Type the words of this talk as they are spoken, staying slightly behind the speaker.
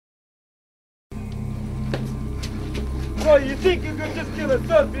Why, you think you could just kill a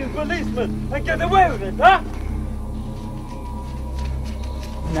Serbian policeman and get away with it, huh?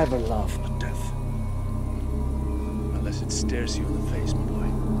 Never laugh at death. Unless it stares you in the face, my boy.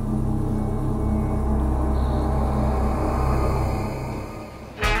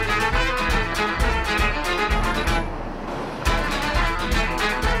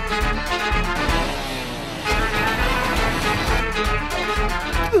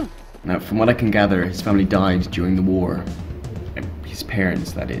 Now, from what I can gather, his family died during the war. His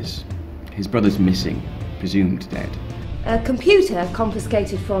parents, that is. His brother's missing, presumed dead. A computer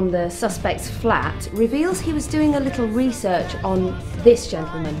confiscated from the suspect's flat reveals he was doing a little research on this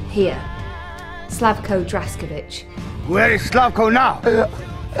gentleman here, Slavko Draskovic. Where is Slavko now?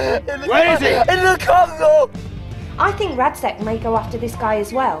 Where is he? In the Congo! I think Radzek may go after this guy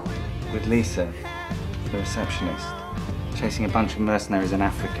as well. With Lisa, the receptionist, chasing a bunch of mercenaries in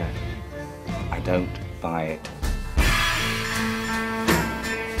Africa. I don't buy it.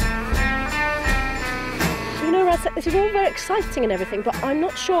 You know, Radzek, this is all very exciting and everything, but I'm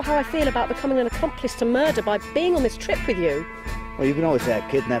not sure how I feel about becoming an accomplice to murder by being on this trip with you. Well, you can always say I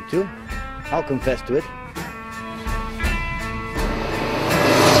kidnapped you. I'll confess to it.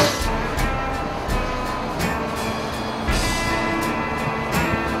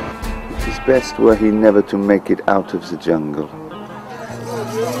 It is best were he never to make it out of the jungle.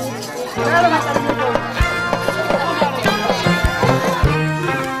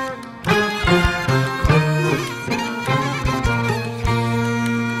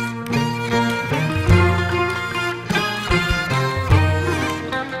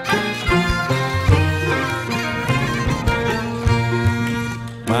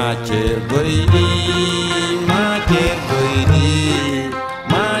 Macet beri